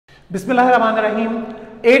बिस्मिल्लाहिर्रहमानिर्रहीम।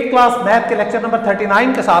 8th class math के lecture number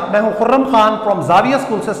 39 के साथ मैं हूं Khurram Khan from जाविया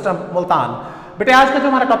school system Multan. बेटे आज का जो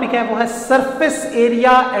हमारा टॉपिक है वो है surface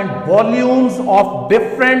area and volumes of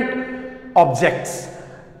different objects.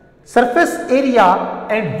 Surface area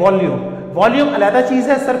and volume अलग चीज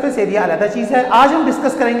है, सरफेस एरिया अलग चीज है। आज हम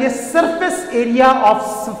डिस्कस करेंगे surface area of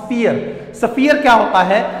sphere. Sphere क्या होता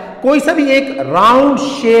है? कोई सा भी एक राउंड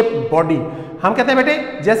शेप बॉडी। हम कहते हैं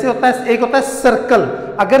बेटे जैसे होता है, एक होता है सर्कल।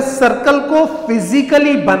 अगर सर्कल को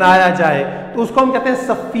फिजिकली बनाया जाए तो उसको हम कहते हैं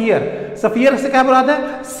स्फीयर। स्फीयर से क्या मुराद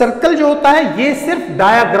है? सर्कल जो होता है ये सिर्फ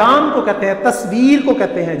डायग्राम को कहते हैं, तस्वीर को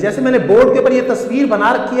कहते हैं। जैसे मैंने बोर्ड के ऊपर ये तस्वीर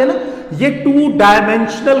बना रखी है ना, ये 2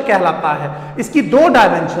 डायमेंशनल कहलाता है। इसकी 2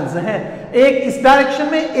 डायमेंशंस हैं, एक इस डायरेक्शन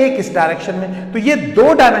में, एक इस डायरेक्शन में। तो ये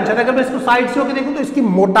 2 डायमेंशन, अगर मैं इसको साइड से होकर देखूं तो इसकी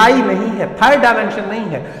मोटाई नहीं है, 3rd डायमेंशन नहीं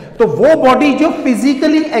है। तो वो बॉडी जो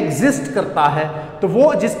फिजिकली एग्जिस्ट करता है, तो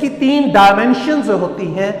वो जिसकी 3 डायमेंशंस होती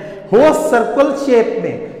हैं, हो सर्कल शेप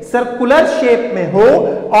में, सर्कुलर शेप में हो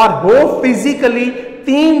और हो फिजिकली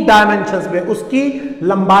 3 डायमेंशंस में, उसकी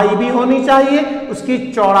लंबाई भी होनी चाहिए, उसकी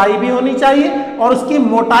चौड़ाई भी होनी चाहिए और उसकी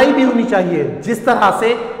मोटाई भी होनी चाहिए। जिस तरह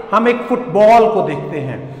से हम एक फुटबॉल को देखते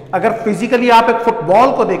हैं, अगर फिजिकली आप एक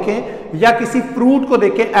फुटबॉल को देखें या किसी फ्रूट को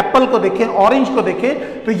देखें, एप्पल को देखें, ऑरेंज को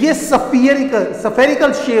देखें, तो ये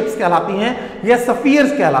स्फेरिकल शेप्स कहलाती हैं या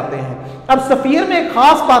स्फीयर्स कहलाते हैं। अब स्फीयर में एक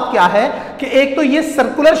खास बात क्या है कि एक तो ये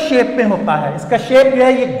सर्कुलर शेप में होता है, इसका शेप जो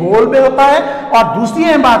है ये गोल में होता है, और दूसरी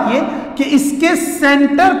है बात ये कि इसके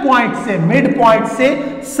सेंटर पॉइंट से, मिड पॉइंट से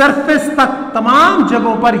सरफेस तक तमाम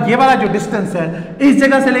जगहों पर ये वाला जो डिस्टेंस है, इस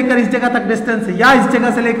जगह से लेकर इस जगह तक डिस्टेंस, या इस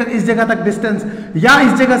जगह से लेकर इस जगह तक डिस्टेंस, या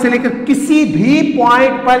इस जगह से लेकर किसी भी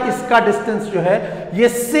पॉइंट पर इसका डिस्टेंस जो है ये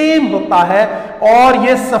सेम होता है, और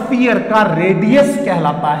ये स्फीयर का रेडियस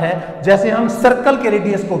कहलाता है। जैसे हम सर्कल के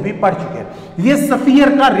रेडियस को भी पढ़ चुके हैं, ये स्फीयर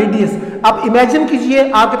का रेडियस। अब इमेजिन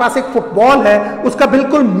कीजिए आपके पास एक फुटबॉल है, उसका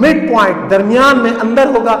बिल्कुल मिड पॉइंट दरमियान में अंदर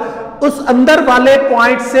होगा, उस अंदर वाले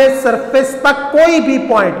पॉइंट से सरफेस तक कोई भी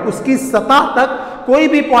पॉइंट, उसकी सतह तक कोई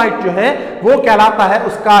भी पॉइंट जो है वो कहलाता है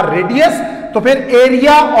उसका रेडियस। तो फिर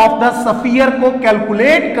एरिया ऑफ द स्फीयर को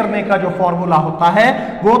कैलकुलेट करने का जो फॉर्मूला होता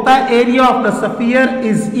है वो होता है area of the sphere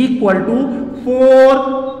is equal to 4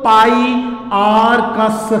 pi are का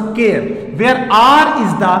square, where are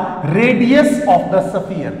is the radius of the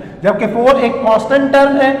sphere. जबकि 4 एक कांस्टेंट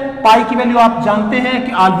टर्म है, पाई की वैल्यू आप जानते हैं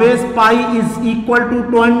कि always pi is equal to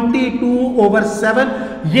 22/7।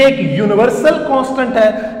 ये एक यूनिवर्सल कांस्टेंट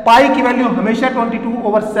है, पाई की वैल्यू हमेशा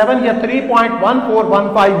 22/7 या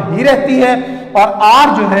 3.1415 ही रहती है, और आर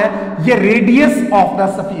जो है ये रेडियस ऑफ द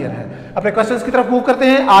स्फीयर है। अपने क्वेश्चंस की तरफ मूव करते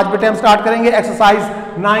हैं। आज बेटे हम स्टार्ट करेंगे एक्सरसाइज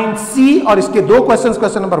 9C और इसके 2 क्वेश्चंस,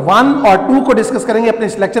 क्वेश्चन नंबर 1 और 2 को डिस्कस करेंगे अपने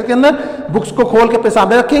इस लेक्चर के अंदर। बुक्स को खोल के अपने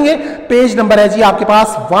सामने रखेंगे। पेज नंबर है जी आपके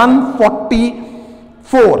पास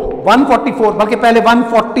 144, बल्कि पहले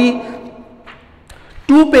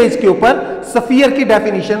 142 पेज के ऊपर स्फीयर की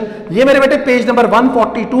डेफिनेशन। ये मेरे बेटे पेज नंबर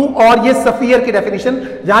 142 और ये स्फीयर की डेफिनेशन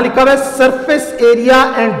यहां लिखा हुआ है सरफेस एरिया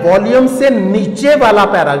एंड वॉल्यूम से नीचे वाला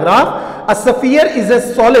paragraph. A sphere is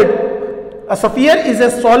a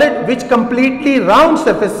solid which completely round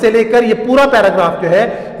surface से लेकर ये पूरा पैराग्राफ जो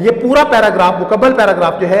है, ये पूरा पैराग्राफ, मुकम्मल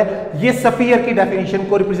पैराग्राफ जो है, ये स्फीयर की डेफिनेशन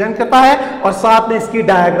को रिप्रेजेंट करता है, और साथ में इसकी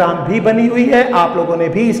डायग्राम भी बनी हुई है। आप लोगों ने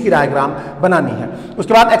भी इसकी डायग्राम बनानी है।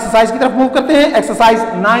 उसके बाद एक्सरसाइज की तरफ मूव करते हैं। एक्सरसाइज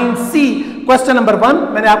 9C क्वेश्चन नंबर 1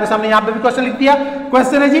 मैंने आपके सामने यहां पे भी क्वेश्चन लिख दिया।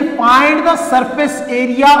 क्वेश्चन है जी find the surface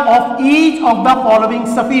area of each of the following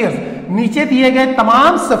spheres. नीचे दिए गए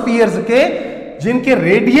तमाम स्फीयर्स के जिनके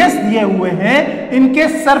रेडियस दिए हुए हैं, इनके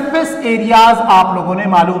सरफेस एरियाज आप लोगों ने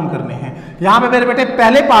मालूम करने हैं। यहां पे मेरे बेटे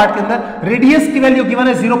पहले पार्ट के अंदर रेडियस की वैल्यू गिवन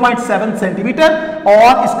है 0.7 सेंटीमीटर,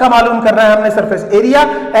 और इसका मालूम करना है हमने surface area.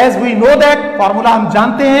 As we know that formula हम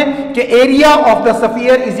जानते हैं कि area of the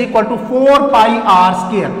sphere is equal to 4 pi are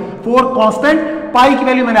square. 4 constant, पाई की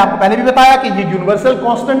वैल्यू मैंने आपको पहले भी बताया कि ये यूनिवर्सल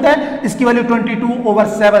कांस्टेंट है, इसकी वैल्यू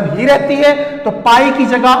 22/7 ही रहती है। तो पाई की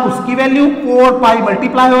जगह उसकी वैल्यू 4 पाई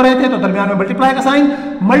मल्टीप्लाई हो रहे थे, तो दरमियान में मल्टीप्लाई का साइन,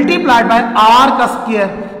 मल्टीप्लाइड बाय आर का स्क्वायर,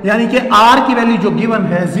 यानी कि आर की वैल्यू जो गिवन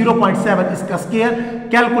है 0.7, इसका स्क्वायर।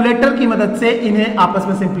 कैलकुलेटर की मदद से इन्हें आपस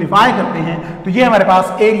में सिंप्लीफाई करते हैं, तो ये हमारे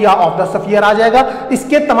पास एरिया ऑफ द स्फीयर आ जाएगा।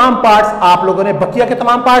 इसके तमाम पार्ट्स आप लोगों ने, बकिया के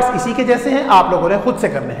तमाम पार्ट्स इसी के जैसे हैं, आप लोगों ने खुद से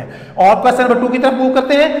करने हैं। और क्वेश्चन नंबर 2 की तरफ मूव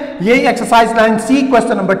करते हैं। यही exercise 9C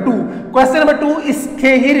question number 2। Question number 2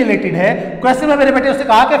 इसके ही रिलेटेड है। क्वेश्चन में मेरे बेटे उससे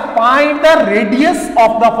कहा कि find the radius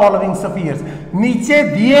of the following spheres. नीचे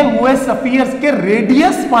दिए हुए स्फीयर्स के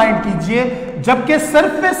रेडियस फाइंड कीजिए जबकि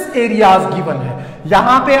सरफेस एरियाज गिवन है।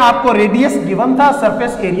 यहां पे आपको रेडियस गिवन था,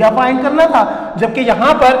 सरफेस एरिया फाइंड करना था, जबकि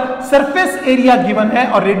यहां पर सरफेस एरिया गिवन है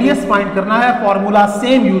और रेडियस फाइंड करना है। फॉर्मूला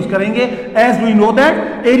सेम यूज करेंगे, as we know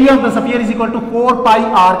that area of the sphere is equal to 4 pi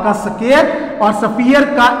are का स्क्वायर, और स्फीयर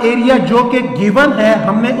का एरिया जो कि गिवन है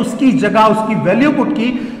हमने उसकी जगह उसकी वैल्यू पुट की,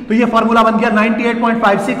 तो ये फॉर्मूला बन गया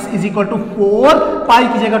 98.56 इज इक्वल टू 4 पाई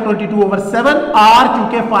की जगह 22/7। आर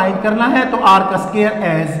चूंकि फाइंड करना है तो आर का स्क्वायर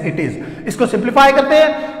एज इट इज। इसको सिंप्लीफाई करते हैं,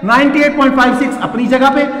 98.56 अपनी जगह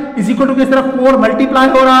पे इज इक्वल टू किस तरफ 4 मल्टीप्लाई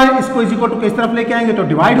हो रहा है, इसको इज इक्वल टू किस तरफ लेके आएंगे तो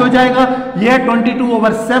डिवाइड हो जाएगा। ये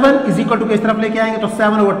 22/7 इज इक्वल टू किस तरफ लेके आएंगे तो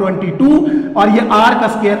 7/22, और ये आर का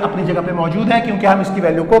स्क्वायर अपनी जगह पे मौजूद है क्योंकि हम इसकी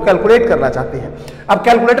वैल्यू को कैलकुलेट करना चाहते हैं। अब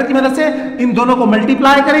कैलकुलेटर की मदद से इन दोनों को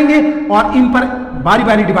मल्टीप्लाई करेंगे और इन पर बारी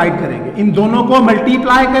बारी डिवाइड करेंगे। इन दोनों को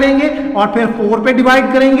मल्टीप्लाई करेंगे और फिर 4 पे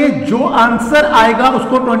डिवाइड करेंगे, जो आंसर आएगा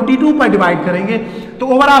उसको 22 पर डिवाइड करेंगे, तो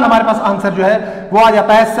ओवरऑल हमारे पास आंसर जो है वो आ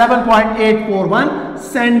जाता है 7.841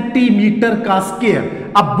 सेंटीमीटर का स्क्वायर।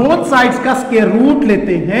 अब बोथ साइड्स का स्क्वायर रूट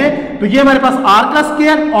लेते हैं तो ये हमारे पास आर का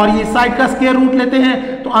स्क्वायर और ये साइड का स्क्वायर रूट लेते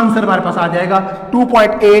हैं तो आंसर हमारे पास आ जाएगा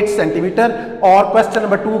 2.8 सेंटीमीटर। और क्वेश्चन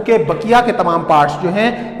नंबर 2 के बकिया के तमाम पार्ट्स जो हैं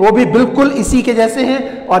वो भी बिल्कुल इसी के जैसे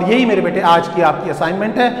हैं, और यही मेरे बेटे आज की आपकी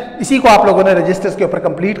असाइनमेंट है। इसी को आप लोगों ने रजिस्टर्स के ऊपर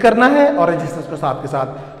कंप्लीट करना है और रजिस्टर्स को साथ के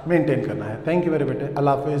साथ मेंटेन करना है। थैंक यू मेरे बेटे,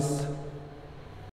 अल्लाह हाफिज।